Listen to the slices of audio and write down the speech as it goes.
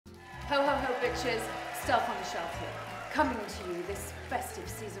Ho ho ho bitches, Stell-f on the shelf here. Coming to you this festive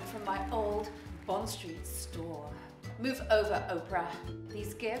season from my old Bond Street store. Move over, Oprah.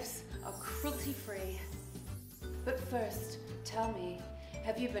 These gifts are cruelty-free. But first, tell me,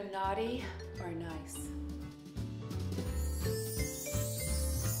 have you been naughty or nice?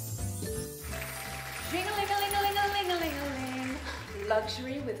 Ring-a-ling-a-ling-a-ling-a-ling-a-ling-a-ling.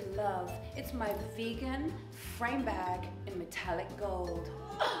 Luxury with love. It's my vegan frame bag in metallic gold.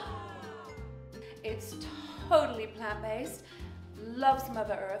 It's totally plant-based, loves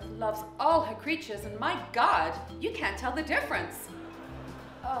Mother Earth, loves all her creatures, and my God, you can't tell the difference.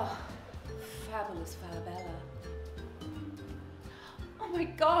 Oh, fabulous Falabella. Oh my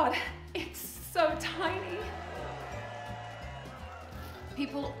God, it's so tiny.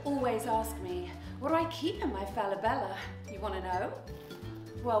 People always ask me, what do I keep in my Falabella? You want to know?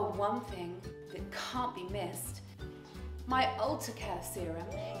 Well, one thing that can't be missed. My Ultra-Care serum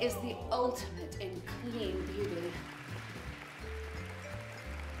is the ultimate in clean beauty.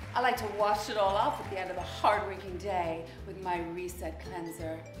 I like to wash it all off at the end of a hard-working day with my Reset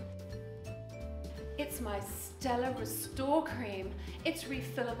Cleanser. It's my Stella Restore Cream. It's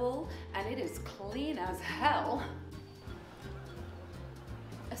refillable and it is clean as hell.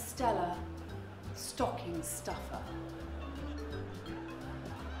 A Stella stocking stuffer.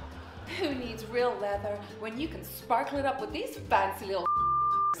 Who needs real leather when you can sparkle it up with these fancy little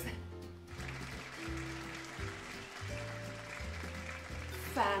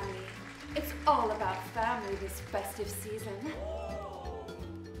family. It's all about family this festive season.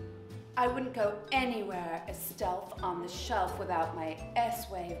 I wouldn't go anywhere as Stell-f on the shelf without my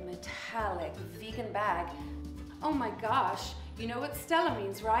S-Wave metallic vegan bag. Oh my gosh, you know what Stella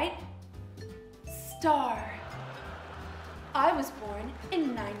means, right? Star. I was born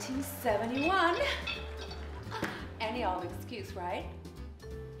in 1971. Any old excuse, right?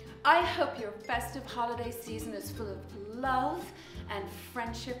 I hope your festive holiday season is full of love and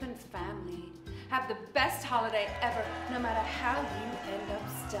friendship and family. Have the best holiday ever, no matter how you end up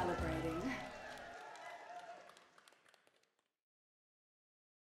celebrating.